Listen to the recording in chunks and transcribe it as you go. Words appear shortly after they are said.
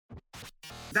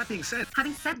That being said,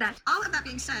 having said that, all of that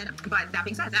being said, but that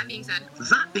being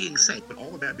said, but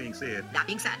all of that being said, that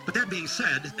being said, that being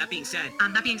said, that being said,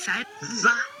 that being said,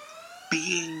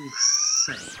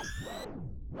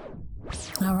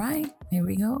 All right, here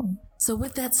we go. So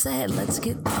with that said, let's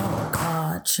get, oh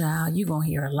God, child, you're going to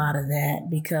hear a lot of that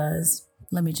because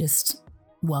let me just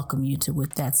welcome you to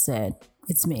With That Said.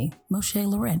 It's me, Moshe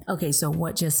Loren. Okay, so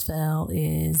what just fell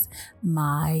is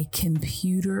my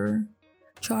computer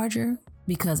charger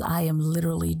because I am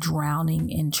literally drowning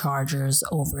in chargers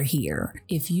over here.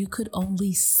 If you could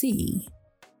only see,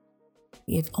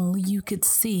 the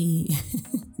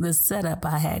setup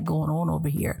I had going on over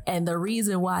here. And the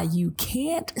reason why you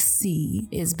can't see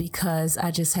is because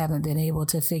I just haven't been able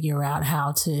to figure out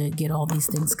how to get all these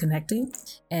things connected.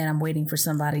 And I'm waiting for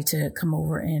somebody to come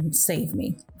over and save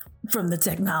me from the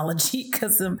technology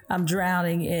because I'm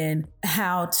drowning in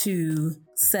how to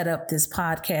set up this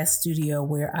podcast studio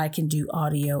where I can do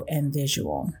audio and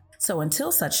visual. So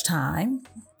until such time,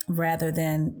 rather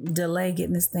than delay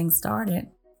getting this thing started,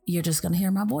 you're just going to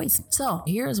hear my voice. So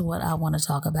here's what I want to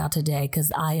talk about today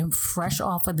because I am fresh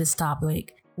off of this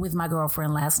topic with my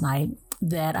girlfriend last night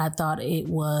that I thought it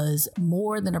was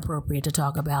more than appropriate to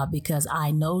talk about because I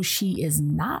know she is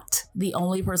not the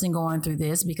only person going through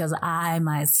this because I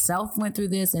myself went through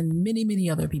this and many, many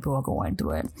other people are going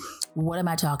through it. What am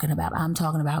I talking about? I'm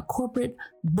talking about corporate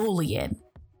bullying.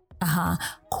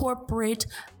 Corporate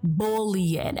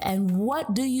bullying. And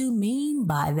what do you mean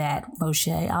by that,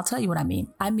 Moshe? I'll tell you what I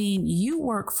mean. I mean, you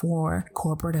work for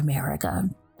corporate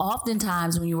America.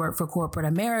 Oftentimes when you work for corporate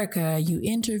America, you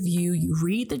interview, you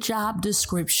read the job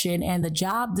description, and the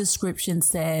job description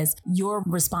says your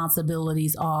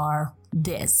responsibilities are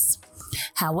this.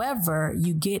 However,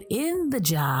 you get in the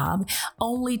job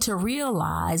only to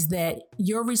realize that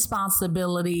your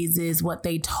responsibilities is what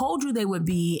they told you they would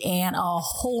be and a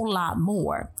whole lot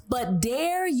more. But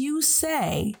dare you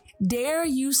say,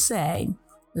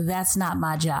 that's not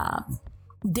my job.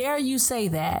 Dare you say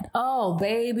that? Oh,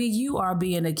 baby, you are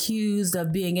being accused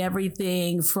of being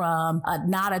everything from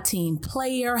not a team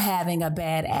player, having a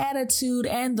bad attitude,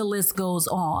 and the list goes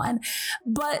on.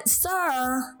 But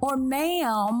sir or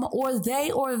ma'am or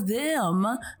they or them,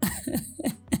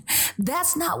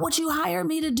 that's not what you hired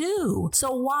me to do.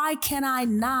 So why can I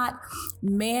not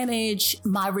manage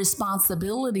my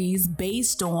responsibilities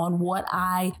based on what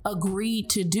I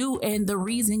agreed to do and the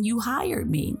reason you hired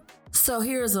me? So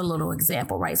here's a little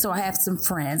example, right? So I have some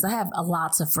friends. I have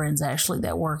lots of friends actually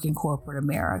that work in corporate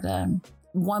America.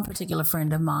 One particular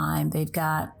friend of mine, they've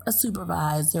got a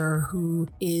supervisor who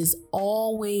is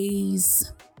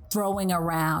always throwing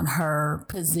around her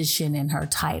position and her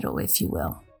title, if you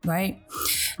will. Right?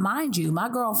 Mind you, my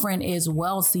girlfriend is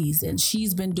well seasoned.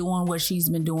 She's been doing what she's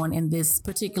been doing in this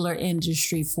particular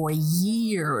industry for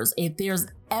years. If there's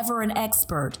ever an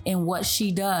expert in what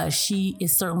she does, she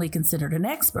is certainly considered an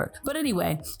expert. But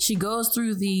anyway, she goes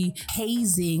through the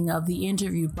hazing of the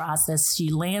interview process. She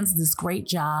lands this great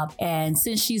job. And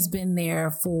since she's been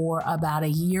there for about a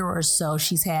year or so,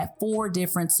 she's had 4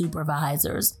 different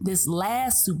supervisors. This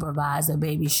last supervisor,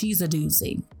 baby, she's a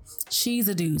doozy. She's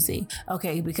a doozy.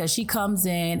 Okay, because she comes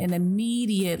in and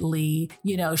immediately,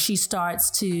 she starts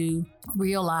to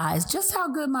realize just how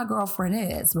good my girlfriend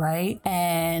is, right?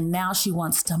 And now she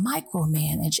wants to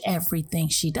micromanage everything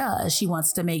she does. She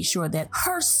wants to make sure that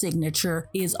her signature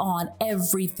is on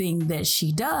everything that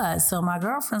she does. So my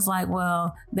girlfriend's like,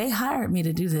 well, they hired me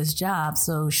to do this job,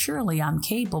 so surely I'm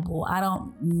capable. I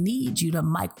don't need you to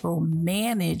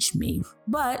micromanage me,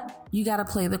 but you got to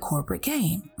play the corporate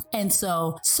game. And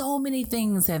so many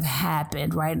things have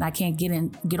happened, right? And I can't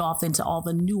get off into all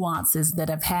the nuances that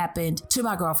have happened to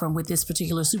my girlfriend with this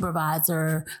particular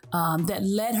supervisor that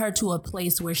led her to a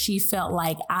place where she felt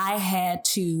like I had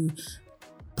to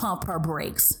pump her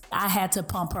brakes.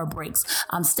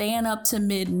 I'm staying up to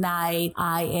midnight.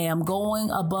 I am going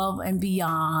above and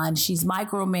beyond. She's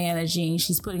micromanaging.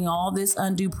 She's putting all this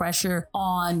undue pressure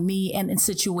on me and in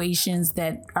situations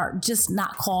that are just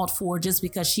not called for just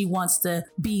because she wants to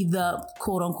be the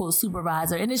quote unquote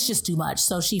supervisor. And it's just too much.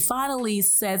 So she finally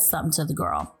said something to the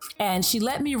girl and she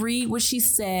let me read what she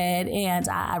said. And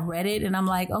I read it and I'm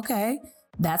like, okay,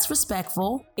 that's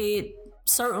respectful. It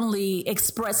certainly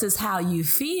expresses how you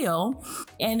feel,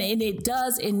 and it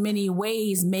does in many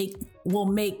ways make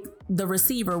the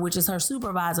receiver, which is her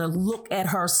supervisor, look at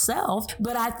herself.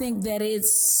 But I think that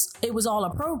it was all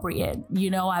appropriate.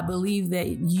 I believe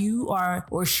that you are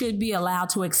or should be allowed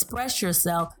to express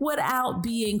yourself without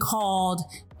being called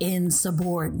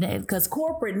insubordinate, because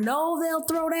corporate, they'll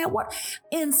throw that word,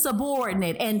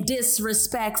 insubordinate and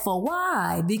disrespectful.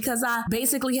 Why? Because I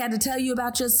basically had to tell you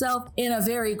about yourself in a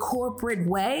very corporate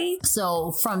way.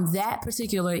 So from that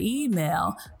particular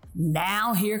email,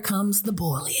 now here comes the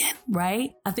bullying,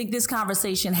 right? I think this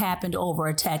conversation happened over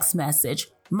a text message,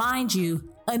 mind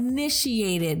you,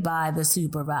 initiated by the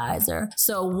supervisor.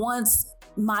 So once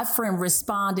my friend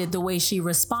responded the way she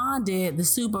responded, the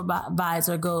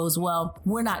supervisor goes, well,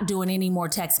 we're not doing any more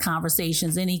text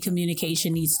conversations. Any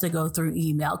communication needs to go through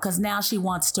email, because now she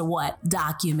wants to what?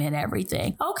 Document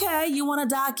everything. Okay, you want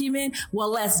to document?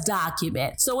 Well, let's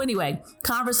document. So anyway,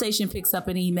 conversation picks up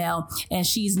an email, and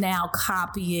she's now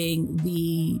copying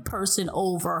the person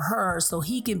over her so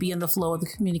he can be in the flow of the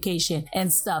communication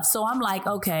and stuff. So I'm like,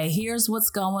 okay, here's what's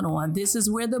going on. This is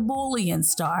where the bullying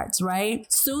starts, right?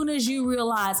 Soon as you realize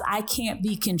I can't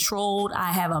be controlled,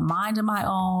 I have a mind of my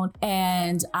own,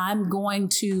 and I'm going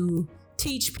to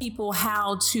teach people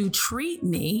how to treat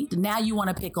me. Now you want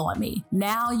to pick on me.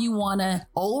 Now you want to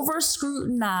over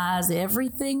scrutinize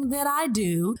everything that I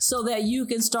do so that you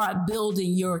can start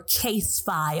building your case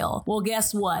file. Well,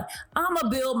 guess what? I'm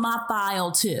going to build my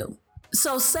file too.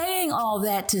 So saying all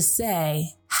that to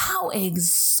say, how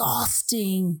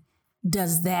exhausting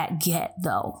does that get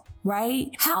though? Right?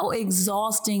 How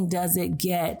exhausting does it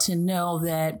get to know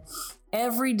that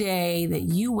every day that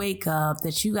you wake up,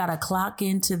 that you got to clock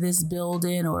into this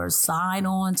building or sign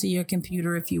on to your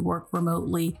computer if you work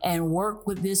remotely and work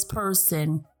with this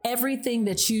person, everything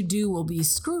that you do will be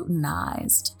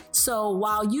scrutinized. So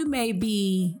while you may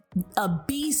be a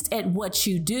beast at what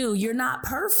you do, you're not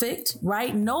perfect,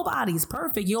 right? Nobody's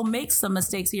perfect. You'll make some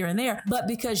mistakes here and there, but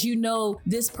because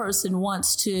this person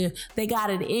they got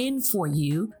it in for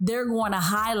you, they're going to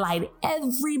highlight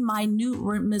every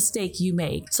minute mistake you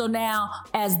make. So now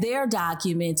as they're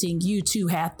documenting, you too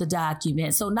have to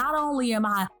document. So not only am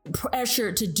I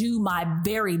pressured to do my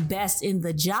very best in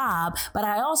the job, but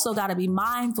I also got to be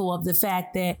mindful of the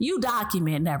fact that you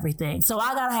document everything. So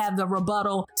I got to have the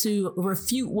rebuttal to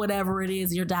refute whatever it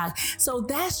is you're So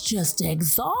that's just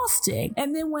exhausting.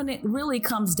 And then when it really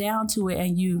comes down to it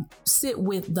and you sit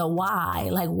with the why,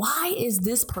 like, why is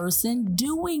this person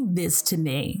doing this to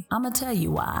me? I'm going to tell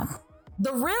you why.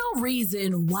 The real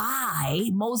reason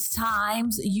why most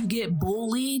times you get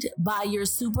bullied by your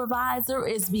supervisor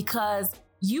is because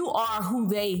you are who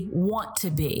they want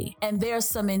to be. And there's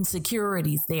some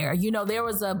insecurities there.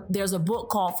 There's a book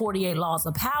called 48 Laws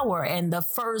of Power. And the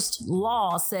first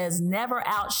law says never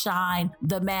outshine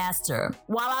the master.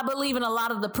 While I believe in a lot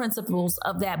of the principles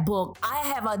of that book, I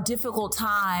have a difficult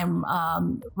time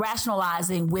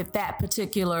rationalizing with that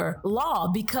particular law,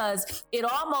 because it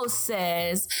almost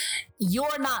says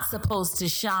you're not supposed to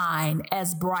shine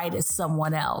as bright as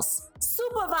someone else.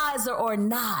 Supervisor or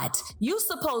not, you're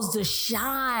supposed to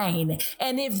shine.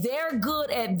 And if they're good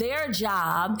at their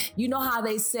job, you know how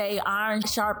they say iron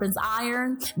sharpens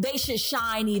iron, they should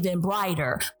shine even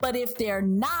brighter. But if they're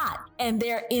not, and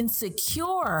they're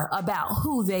insecure about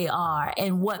who they are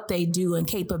and what they do and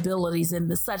capabilities and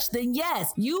the such, then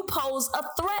yes, you pose a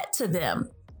threat to them.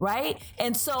 Right?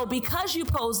 And so because you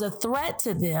pose a threat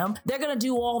to them, they're going to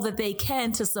do all that they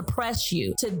can to suppress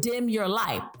you, to dim your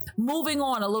light. Moving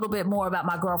on a little bit more about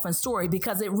my girlfriend's story,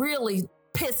 because it really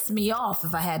pissed me off,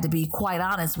 if I had to be quite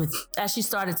honest with you, as she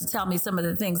started to tell me some of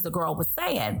the things the girl was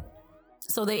saying.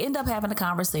 So they end up having a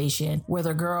conversation where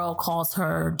the girl calls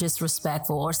her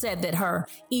disrespectful, or said that her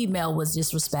email was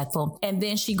disrespectful. And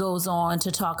then she goes on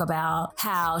to talk about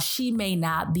how she may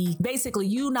not be, basically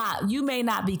you may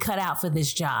not be cut out for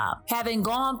this job. Having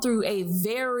gone through a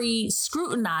very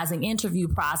scrutinizing interview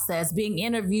process, being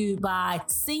interviewed by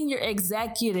senior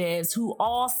executives who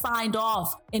all signed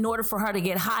off in order for her to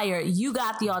get hired, you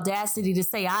got the audacity to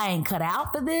say, I ain't cut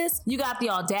out for this. You got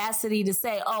the audacity to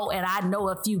say, oh, and I know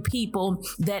a few people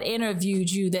that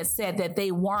interviewed you that said that they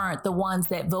weren't the ones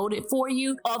that voted for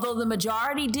you. Although the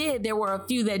majority did, there were a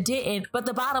few that didn't. But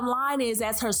the bottom line is,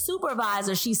 as her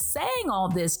supervisor, she's saying all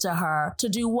this to her to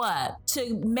do what?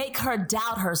 To make her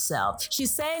doubt herself. She's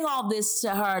saying all this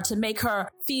to her to make her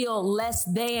feel less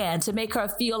than, to make her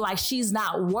feel like she's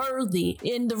not worthy.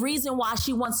 And the reason why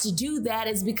she wants to do that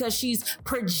is because she's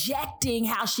projecting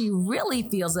how she really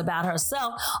feels about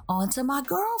herself onto my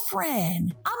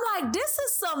girlfriend. I'm like, this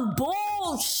is some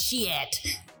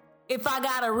bullshit, if I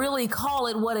gotta really call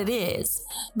it what it is.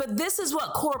 But this is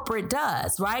what corporate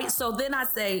does, right? So then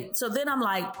I'm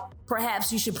like,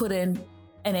 perhaps you should put in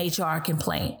an HR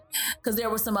complaint because there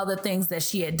were some other things that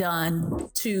she had done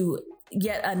to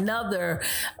yet another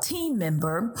team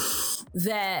member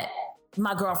that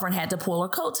my girlfriend had to pull her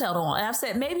coattail on. And I've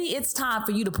said, maybe it's time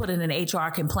for you to put in an HR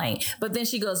complaint. But then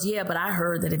she goes, yeah, but I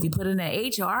heard that if you put in an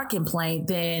HR complaint,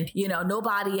 then,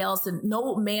 nobody else and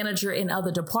no manager in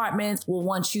other departments will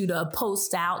want you to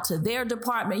post out to their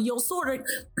department. You'll sort of,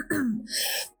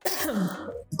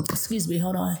 excuse me,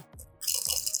 hold on.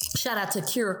 Shout out to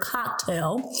Cure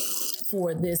Cocktail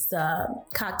for this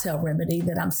cocktail remedy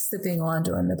that I'm sipping on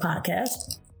during the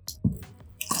podcast.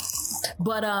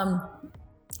 But,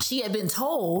 she had been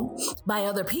told by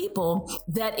other people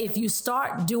that if you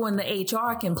start doing the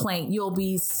HR complaint, you'll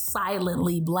be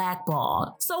silently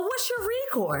blackballed. So what's your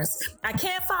recourse? I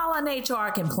can't file an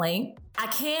HR complaint. I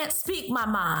can't speak my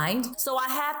mind. So I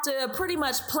have to pretty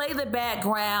much play the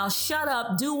background, shut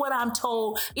up, do what I'm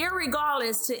told,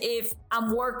 irregardless to if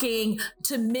I'm working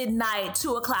to midnight,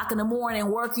 2:00 in the morning,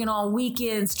 working on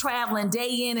weekends, traveling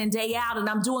day in and day out, and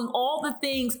I'm doing all the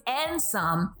things and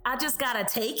some. I just gotta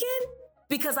take it?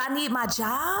 Because I need my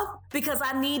job? Because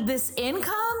I need this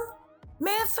income?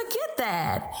 Man, forget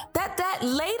that. That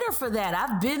later for that.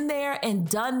 I've been there and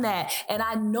done that. And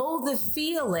I know the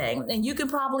feeling, and you can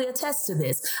probably attest to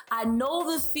this. I know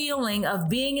the feeling of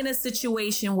being in a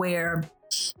situation where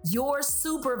your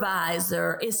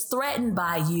supervisor is threatened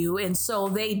by you. And so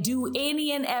they do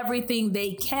any and everything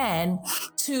they can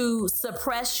to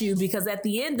suppress you, because at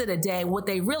the end of the day, what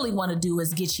they really want to do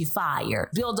is get you fired,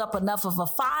 build up enough of a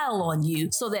file on you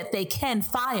so that they can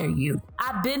fire you.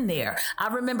 I've been there. I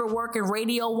remember working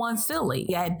Radio 1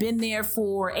 Philly. I had been there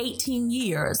for 18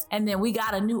 years. And then we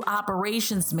got a new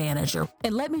operations manager.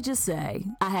 And let me just say,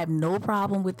 I have no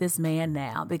problem with this man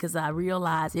now, because I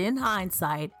realized in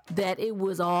hindsight that it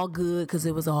was all good because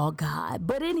it was all God.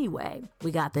 But anyway,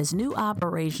 we got this new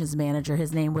operations manager.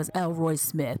 His name was Elroy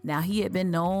Smith. Now, he had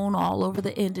been known all over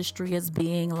the industry as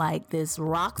being like this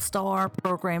rock star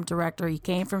program director. He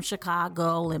came from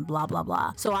Chicago and blah, blah,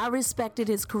 blah. So I respected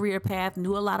his career path,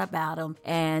 knew a lot about him,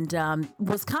 and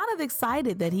was kind of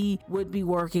excited that he would be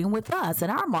working with us in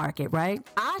our market, right?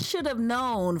 I should have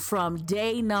known from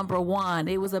day number one,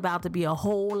 it was about to be a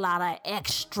whole lot of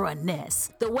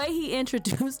extraness. The way he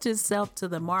introduced himself to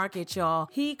the market, y'all,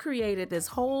 he created this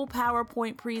whole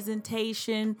PowerPoint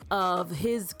presentation of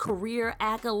his career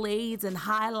accolades and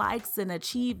highlights and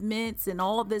achievements and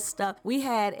all this stuff. We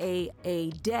had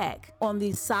a deck on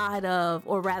the side of,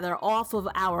 or rather off of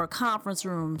our conference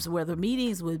rooms where the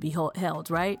meetings would be held,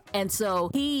 right? And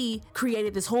so he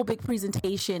created this whole big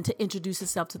presentation to introduce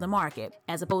himself to the market,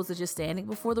 as opposed to just standing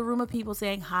before the room of people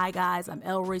saying, hi guys, I'm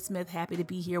Elroy Smith, happy to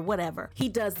be here, whatever. He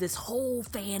does this whole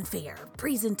fanfare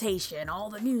presentation,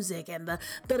 all the music and the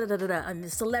da-da-da-da-da and the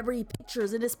celebrity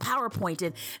pictures and this PowerPoint.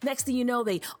 And next thing you know,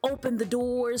 they open the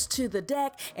doors to the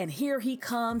deck and here he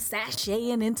comes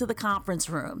sashaying into the conference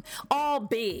room. All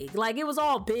big, like it was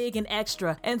all big and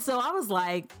extra. And so I was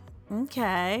like,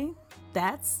 okay,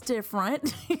 that's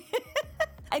different.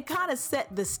 It kind of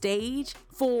set the stage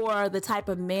for the type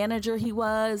of manager he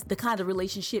was, the kind of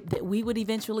relationship that we would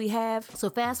eventually have. So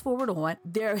fast forward on,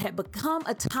 there had become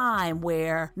a time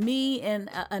where me and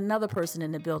another person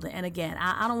in the building, and again,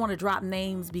 I don't want to drop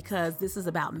names because this is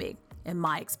about me and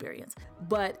my experience,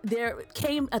 but there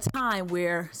came a time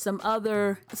where some of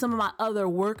my other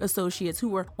work associates who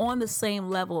were on the same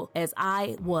level as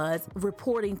I was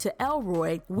reporting to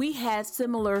Elroy, we had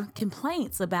similar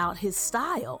complaints about his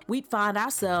style. We'd find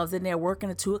ourselves in there working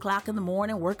at 2:00 in the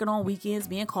morning, working on weekends,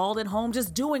 being called at home,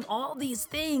 just doing all these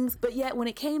things. But yet when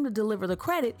it came to deliver the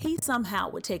credit, he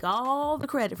somehow would take all the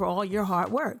credit for all your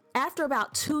hard work. After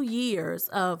about 2 years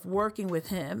of working with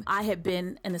him, I had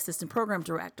been an assistant program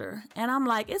director. And I'm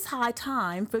like, it's high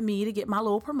time for me to get my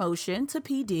little promotion to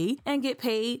PD and get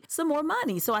paid some more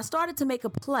money. So I started to make a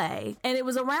play. And it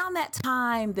was around that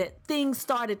time that things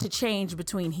started to change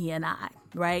between he and I,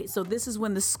 right? So this is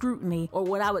when the scrutiny, or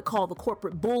what I would call the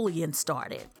corporate bullying,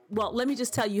 started. Well, let me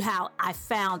just tell you how I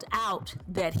found out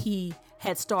that he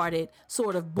had started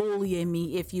sort of bullying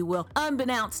me, if you will,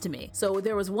 unbeknownst to me. So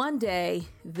there was one day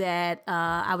that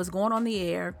I was going on the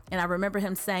air, and I remember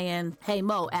him saying, hey,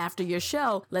 Mo, after your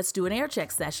show, let's do an air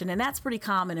check session. And that's pretty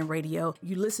common in radio.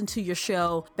 You listen to your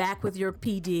show back with your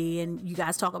PD, and you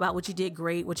guys talk about what you did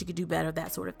great, what you could do better,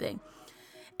 that sort of thing.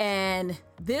 And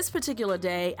this particular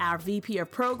day, our VP of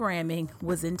programming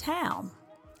was in town.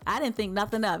 I didn't think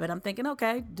nothing of it. I'm thinking,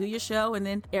 okay, do your show and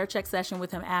then air check session with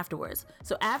him afterwards.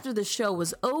 So after the show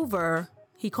was over,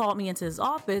 he called me into his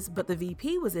office, but the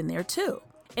VP was in there too.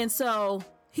 And so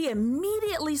he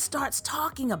immediately starts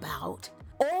talking about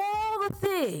all the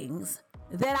things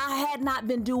that I had not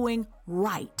been doing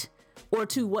right. or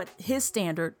to what he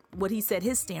said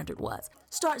his standard was.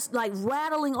 Starts like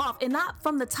rattling off, and not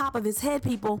from the top of his head,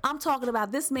 people. I'm talking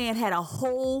about this man had a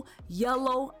whole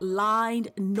yellow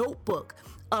lined notebook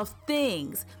of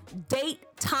things, date,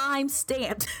 time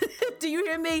stamped. Do you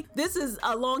hear me? This is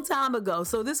a long time ago.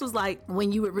 So this was like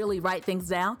when you would really write things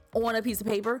down on a piece of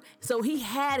paper. So he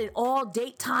had it all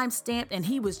date, time stamped, and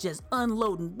he was just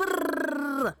unloading.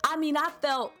 I mean, I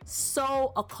felt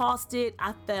so accosted.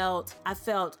 I felt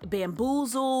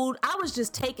bamboozled. I was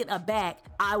just taken aback.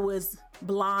 I was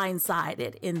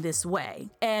blindsided in this way.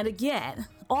 And again,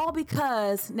 all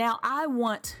because now I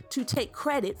want to take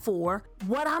credit for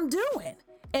what I'm doing.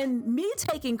 And me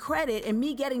taking credit and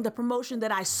me getting the promotion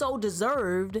that I so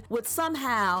deserved would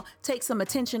somehow take some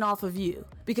attention off of you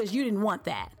because you didn't want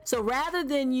that. So rather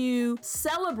than you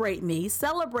celebrate me,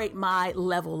 celebrate my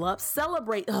level up,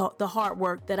 celebrate the hard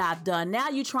work that I've done, now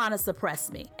you're trying to suppress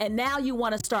me. And now you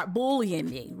want to start bullying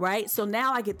me, right? So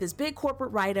now I get this big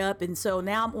corporate write-up, and so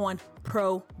now I'm on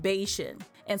probation.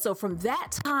 And so from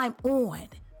that time on,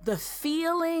 the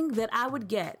feeling that I would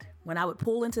get when I would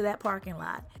pull into that parking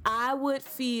lot, I would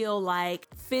feel like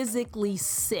physically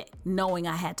sick knowing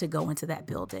I had to go into that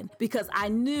building, because I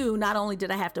knew not only did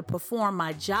I have to perform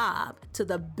my job to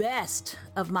the best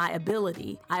of my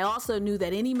ability, I also knew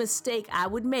that any mistake I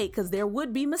would make, because there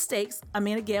would be mistakes. I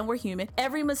mean, again, we're human.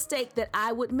 Every mistake that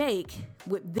I would make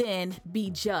would then be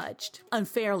judged,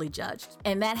 unfairly judged.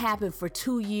 And that happened for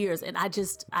 2 years. And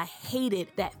I hated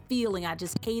that feeling. I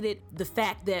just hated the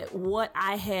fact that what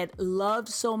I had loved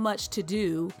so much to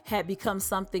do had become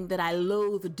something that I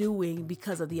loathed doing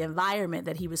because of the environment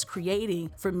that he was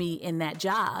creating for me in that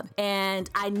job. And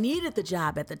I needed the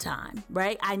job at the time,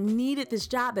 right? I needed this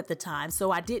job at the time. So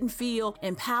I didn't feel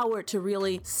empowered to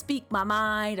really speak my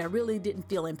mind. I really didn't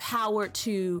feel empowered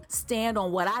to stand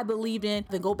on what I believed in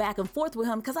and go back and forth with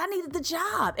him because I needed the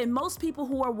job. And most people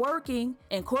who are working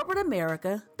in corporate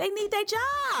America, they need their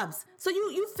jobs. So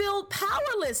you feel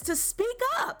powerless to speak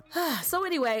up. So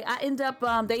anyway, they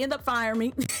end up firing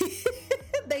me.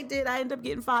 They did. I ended up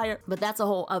getting fired. But that's a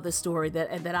whole other story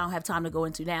that I don't have time to go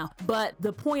into now. But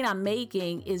the point I'm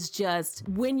making is just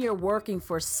when you're working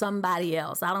for somebody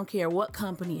else, I don't care what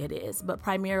company it is, but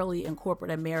primarily in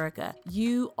corporate America,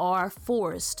 you are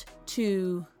forced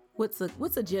to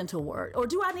what's a gentle word? Or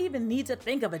do I even need to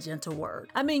think of a gentle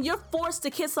word? I mean, you're forced to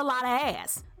kiss a lot of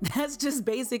ass. That's just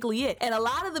basically it. And a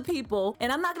lot of the people,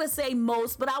 and I'm not going to say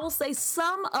most, but I will say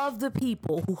some of the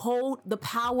people who hold the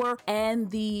power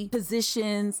and the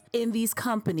positions in these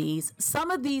companies, some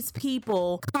of these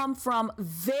people come from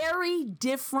very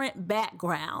different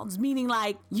backgrounds, meaning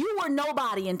like you were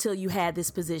nobody until you had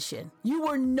this position. You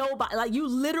were nobody. Like you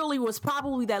literally was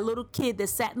probably that little kid that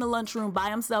sat in the lunchroom by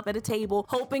himself at a table,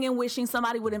 hoping and wishing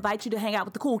somebody would invite you to hang out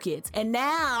with the cool kids. And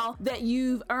now that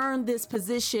you've earned this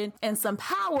position and some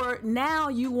power, now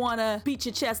you want to beat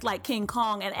your chest like King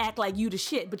Kong and act like you the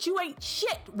shit, but you ain't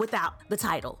shit without the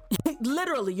title.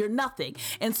 Literally, you're nothing.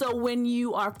 And so when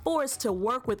you are forced to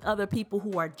work with other people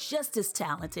who are just as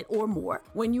talented or more,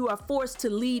 when you are forced to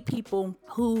lead people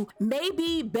who may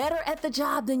be better at the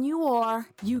job than you are,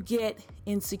 you get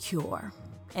insecure.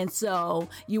 And so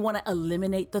you want to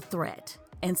eliminate the threat.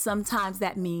 And sometimes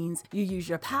that means you use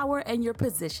your power and your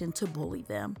position to bully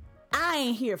them. I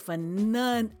ain't here for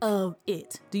none of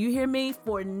it. Do you hear me?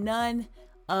 For none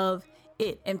of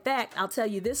it. In fact, I'll tell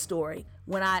you this story.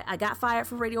 When I got fired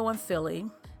from Radio 1 Philly,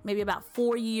 maybe about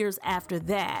 4 years after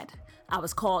that, I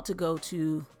was called to go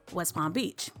to West Palm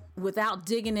Beach. Without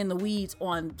digging in the weeds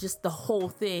on just the whole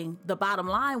thing, the bottom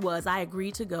line was I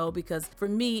agreed to go because for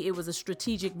me, it was a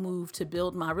strategic move to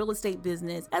build my real estate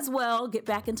business as well, get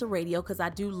back into radio because I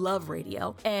do love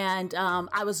radio. And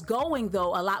I was going,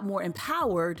 though, a lot more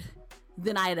empowered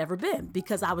than I had ever been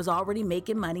because I was already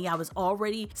making money. I was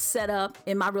already set up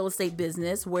in my real estate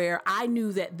business where I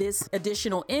knew that this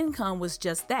additional income was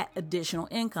just that additional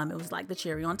income. It was like the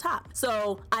cherry on top.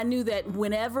 So I knew that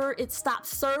whenever it stopped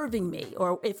serving me,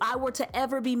 or if I were to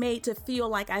ever be made to feel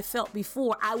like I felt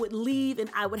before, I would leave and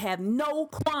I would have no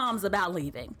qualms about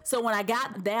leaving. So when I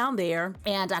got down there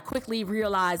and I quickly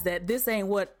realized that this ain't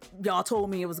what y'all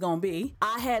told me it was going to be,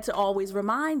 I had to always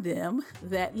remind them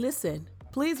that, listen,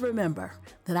 please remember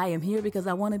that I am here because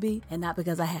I want to be and not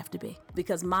because I have to be.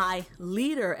 Because my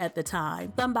leader at the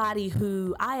time, somebody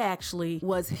who I actually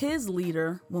was his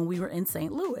leader when we were in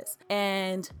St. Louis.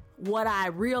 And what I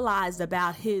realized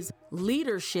about his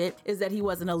leadership is that he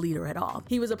wasn't a leader at all.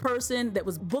 He was a person that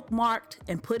was bookmarked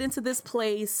and put into this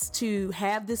place to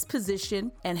have this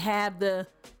position and have the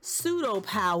pseudo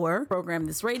power, program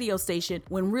this radio station,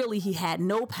 when really he had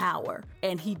no power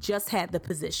and he just had the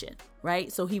position.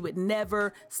 Right? So he would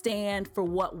never stand for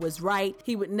what was right.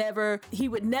 He would never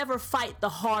fight the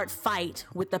hard fight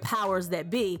with the powers that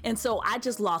be. And so I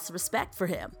just lost respect for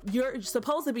him. You're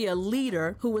supposed to be a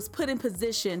leader who was put in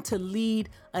position to lead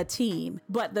a team.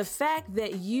 But the fact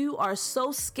that you are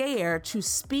so scared to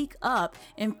speak up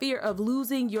in fear of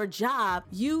losing your job,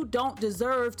 you don't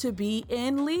deserve to be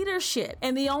in leadership.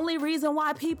 And the only reason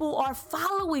why people are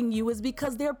following you is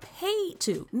because they're paid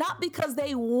to, not because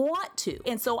they want to.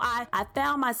 And so I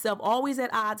found myself always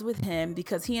at odds with him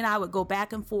because he and I would go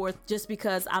back and forth just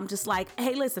because I'm just like,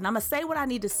 hey, listen, I'm going to say what I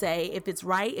need to say. If it's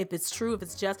right, if it's true, if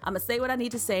it's just, I'm going to say what I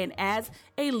need to say. And as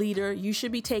a leader, you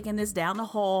should be taking this down the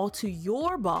hall to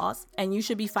your boss and you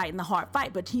should be fighting the hard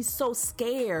fight. But he's so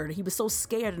scared. He was so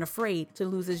scared and afraid to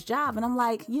lose his job. And I'm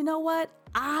like, you know what?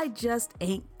 I just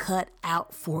ain't cut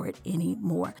out for it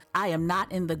anymore. I am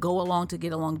not in the go along to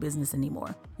get along business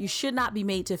anymore. You should not be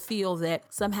made to feel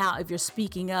that somehow if you're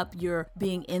speaking up, you're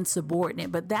being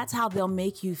insubordinate, but that's how they'll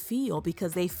make you feel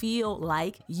because they feel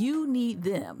like you need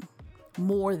them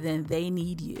more than they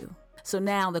need you. So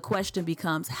now the question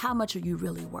becomes, how much are you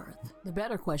really worth? The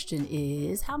better question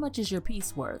is, how much is your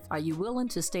peace worth? Are you willing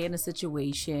to stay in a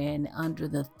situation under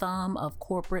the thumb of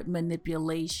corporate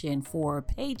manipulation for a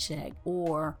paycheck?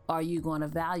 Or are you going to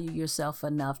value yourself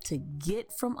enough to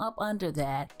get from up under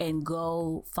that and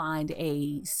go find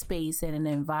a space and an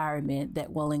environment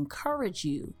that will encourage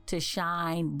you to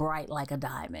shine bright like a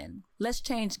diamond? Let's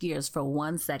change gears for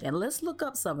 1 second. Let's look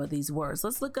up some of these words.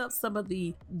 Let's look up some of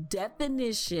the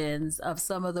definitions of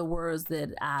some of the words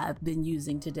that I've been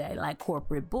using today, like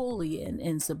corporate bully and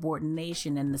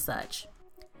insubordination and the such.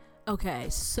 Okay,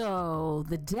 so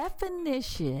the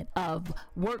definition of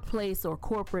workplace or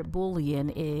corporate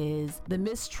bullying is the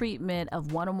mistreatment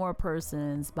of one or more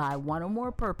persons by one or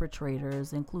more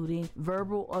perpetrators, including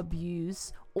verbal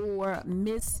abuse or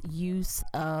misuse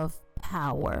of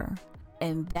power.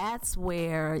 And that's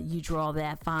where you draw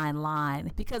that fine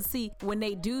line. Because see, when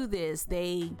they do this,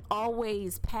 they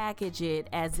always package it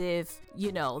as if,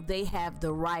 you know, they have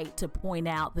the right to point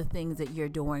out the things that you're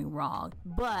doing wrong.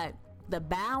 But the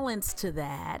balance to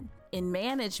that in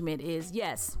management is,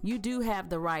 yes, you do have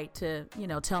the right to, you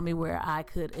know, tell me where I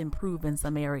could improve in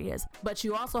some areas, but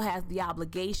you also have the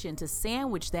obligation to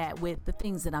sandwich that with the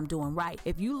things that I'm doing right.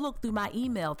 If you look through my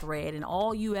email thread and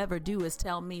all you ever do is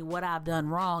tell me what I've done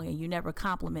wrong and you never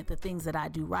compliment the things that I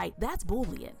do right, that's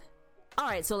bullying. All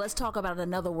right, so let's talk about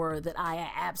another word that I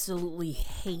absolutely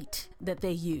hate that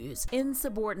they use,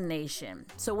 insubordination.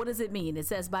 So what does it mean? It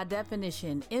says, by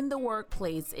definition, in the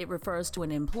workplace, it refers to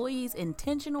an employee's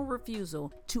intentional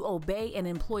refusal to obey an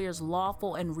employer's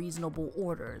lawful and reasonable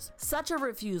orders. Such a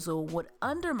refusal would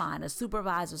undermine a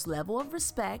supervisor's level of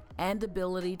respect and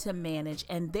ability to manage,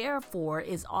 and therefore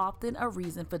is often a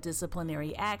reason for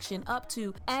disciplinary action up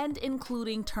to and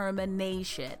including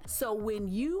termination. So when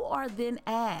you are then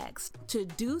asked to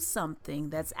do something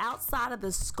that's outside of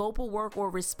the scope of work or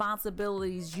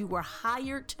responsibilities you were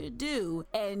hired to do,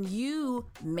 and you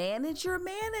manage your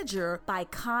manager by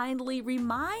kindly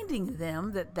reminding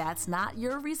them that that's not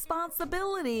your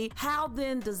responsibility, how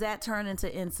then does that turn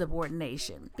into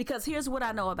insubordination? Because here's what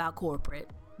I know about corporate.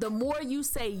 The more you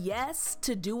say yes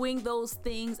to doing those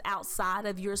things outside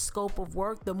of your scope of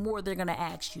work, the more they're going to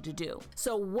ask you to do.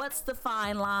 So what's the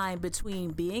fine line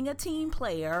between being a team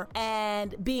player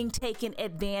and being taken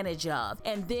advantage of?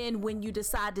 And then when you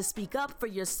decide to speak up for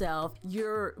yourself,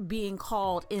 you're being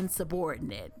called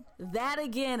insubordinate. That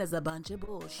again is a bunch of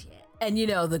bullshit. And you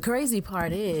know, the crazy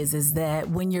part is that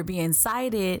when you're being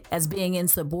cited as being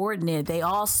insubordinate, they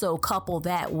also couple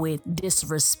that with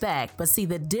disrespect. But see,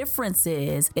 the difference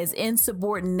is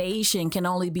insubordination can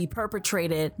only be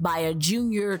perpetrated by a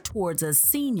junior towards a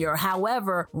senior.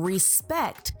 However,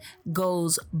 respect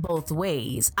goes both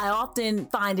ways. I often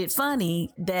find it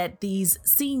funny that these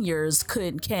seniors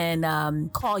can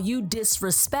call you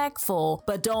disrespectful,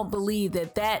 but don't believe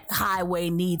that highway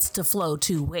needs to flow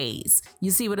two ways. You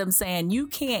see what I'm saying? You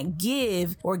can't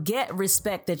give or get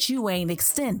respect that you ain't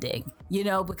extending, you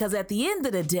know, because at the end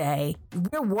of the day,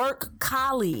 we're work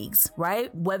colleagues,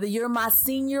 right? Whether you're my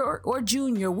senior or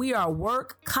junior, we are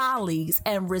work colleagues,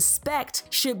 and respect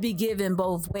should be given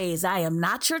both ways. I am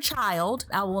not your child.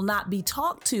 I will not be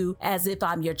talked to as if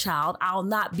I'm your child. I'll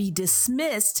not be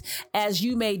dismissed as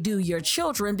you may do your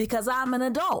children, because I'm an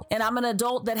adult, and I'm an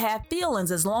adult that have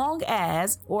feelings, as long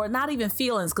as, or not even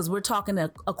feelings, because we're talking a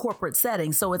corporate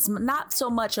setting. So it's not so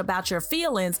much about your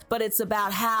feelings, but it's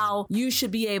about how you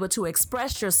should be able to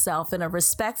express yourself in a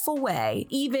respectful way,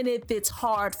 even if it's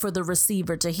hard for the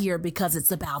receiver to hear because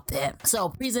it's about them. So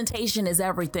presentation is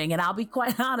everything. And I'll be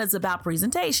quite honest about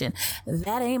presentation.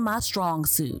 That ain't my strong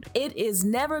suit. It has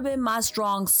never been my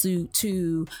strong suit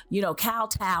to,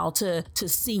 kowtow to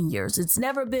seniors. It's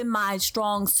never been my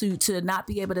strong suit to not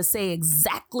be able to say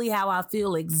exactly how I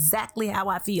feel, exactly how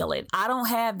I feel it. I don't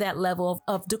have that level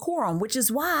of decorum, which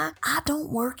is why I don't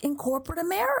work in corporate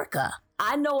America.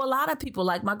 I know a lot of people,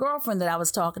 like my girlfriend that I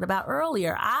was talking about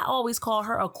earlier. I always call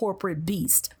her a corporate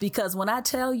beast because when I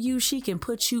tell you she can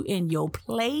put you in your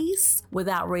place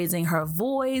without raising her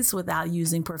voice, without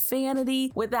using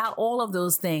profanity, without all of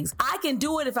those things. I can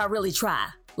do it if I really try.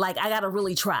 Like, I gotta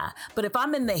really try. But if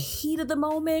I'm in the heat of the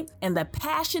moment and the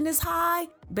passion is high,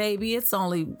 baby, it's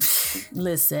only...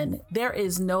 Listen, there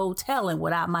is no telling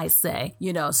what I might say,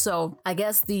 so I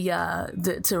guess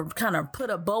to kind of put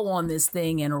a bow on this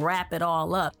thing and wrap it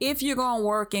all up. If you're going to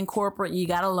work in corporate, you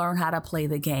got to learn how to play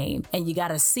the game and you got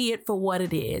to see it for what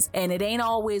it is. And it ain't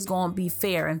always going to be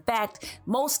fair. In fact,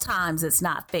 most times it's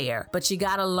not fair, but you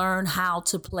got to learn how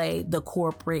to play the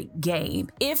corporate game.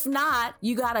 If not,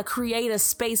 you got to create a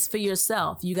space for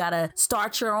yourself. You got to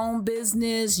start your own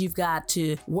business. You've got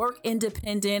to work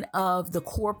independent of the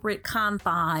corporate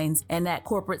confines and that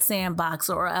corporate sandbox,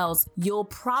 or else you'll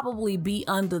probably be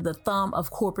under the thumb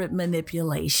of corporate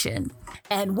manipulation.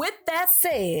 And with that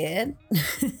said,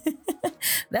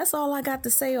 that's all I got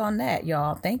to say on that,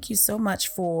 y'all. Thank you so much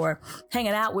for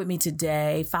hanging out with me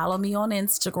today. Follow me on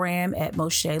Instagram at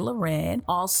Moshe Loren.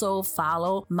 Also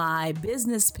follow my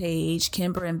business page,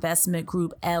 Kimber Investment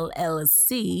Group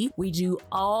LLC. We do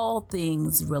all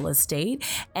things real estate.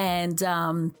 And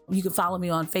you can follow me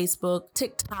on Facebook,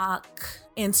 TikTok,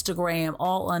 Instagram,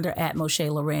 all under at Moshe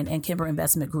Loren and Kimber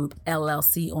Investment Group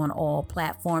LLC on all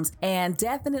platforms. And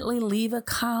definitely leave a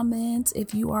comment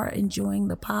if you are enjoying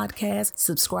the podcast.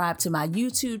 Subscribe to my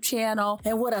YouTube channel.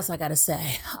 And what else I gotta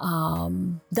say?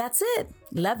 That's it.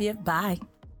 Love you. Bye.